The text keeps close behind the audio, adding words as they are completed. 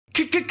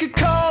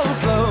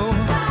Coldflow,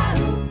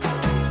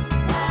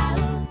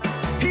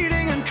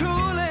 heating and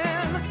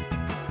cooling.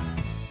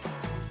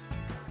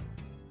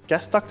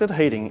 Gas ducted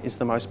heating is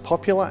the most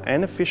popular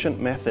and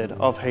efficient method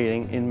of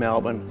heating in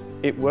Melbourne.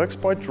 It works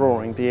by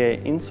drawing the air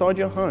inside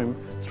your home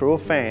through a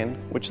fan,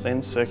 which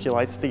then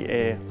circulates the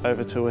air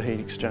over to a heat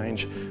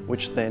exchange,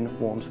 which then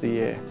warms the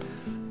air.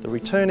 The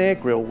return air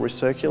grill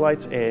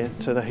recirculates air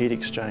to the heat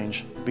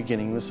exchange,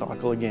 beginning the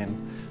cycle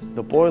again.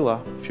 The boiler,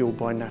 fueled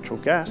by natural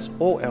gas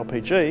or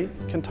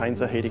LPG,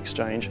 contains a heat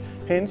exchange,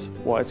 hence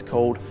why it's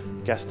called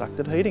gas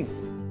ducted heating.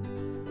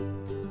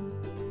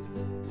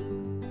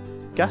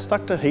 Gas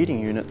ducted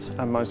heating units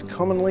are most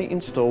commonly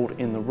installed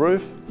in the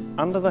roof,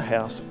 under the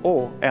house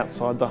or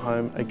outside the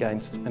home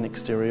against an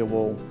exterior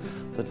wall.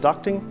 The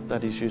ducting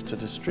that is used to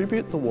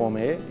distribute the warm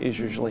air is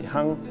usually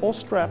hung or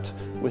strapped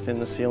within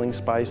the ceiling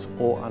space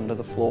or under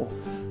the floor.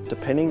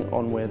 Depending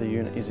on where the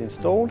unit is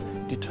installed,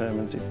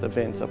 determines if the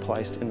vents are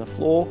placed in the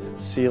floor,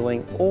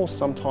 ceiling or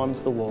sometimes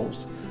the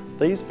walls.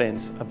 These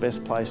vents are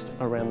best placed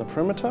around the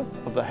perimeter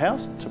of the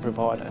house to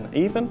provide an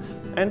even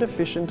and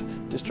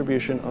efficient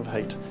distribution of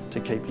heat to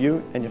keep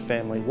you and your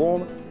family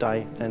warm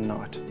day and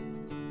night.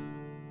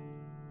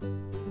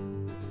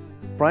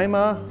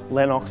 Braemar,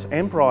 Lennox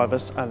and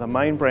Brivus are the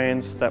main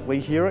brands that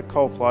we here at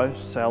Coldflow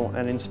sell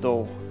and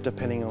install.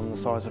 Depending on the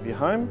size of your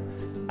home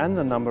and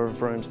the number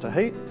of rooms to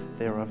heat,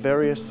 there are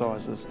various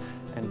sizes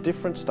and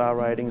different star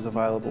ratings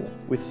available,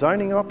 with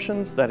zoning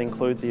options that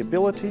include the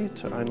ability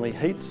to only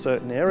heat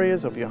certain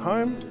areas of your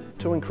home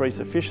to increase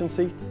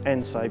efficiency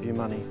and save you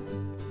money.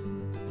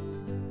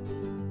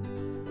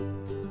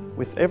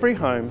 With every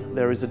home,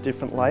 there is a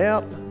different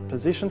layout,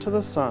 position to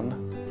the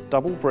sun,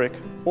 double brick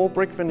or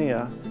brick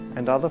veneer,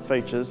 and other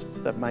features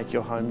that make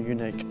your home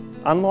unique.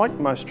 Unlike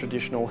most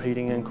traditional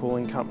heating and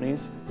cooling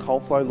companies,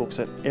 Coldflow looks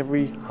at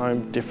every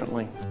home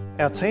differently.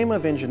 Our team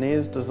of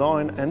engineers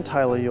design and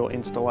tailor your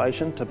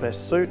installation to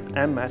best suit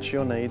and match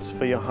your needs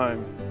for your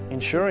home,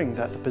 ensuring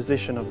that the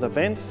position of the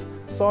vents,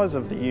 size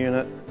of the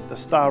unit, the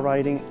star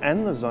rating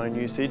and the zone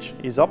usage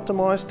is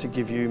optimised to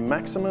give you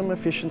maximum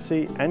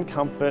efficiency and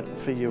comfort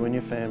for you and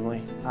your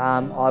family.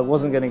 I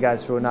wasn't going to go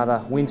through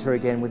another winter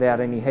again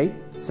without any heat,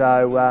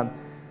 so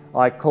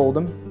I called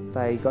them.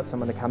 They got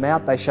someone to come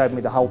out. They showed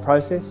me the whole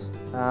process.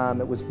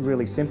 It was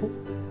really simple.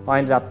 I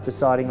ended up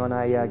deciding on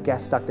a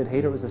gas ducted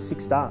heater. It was a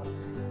 6-star.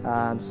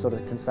 Sort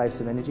of can save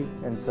some energy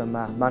and some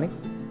money.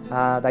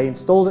 They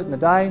installed it in a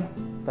day.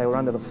 They were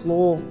under the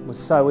floor. It was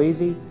so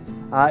easy.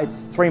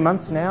 It's 3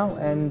 months now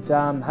and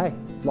hey,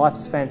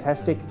 life's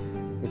fantastic.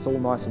 It's all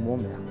nice and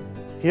warm now.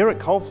 Here at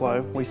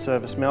Coldflow, we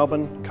service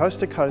Melbourne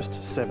coast to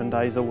coast 7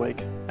 days a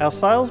week. Our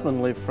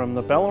salesmen live from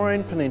the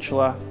Bellarine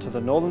Peninsula to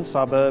the northern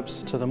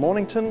suburbs to the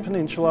Mornington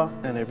Peninsula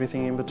and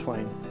everything in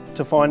between.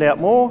 To find out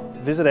more,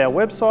 visit our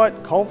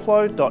website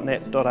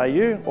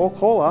coldflow.net.au or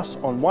call us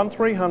on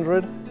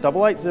 1300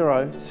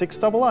 880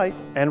 688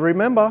 and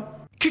remember,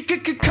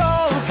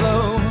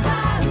 Coldflow.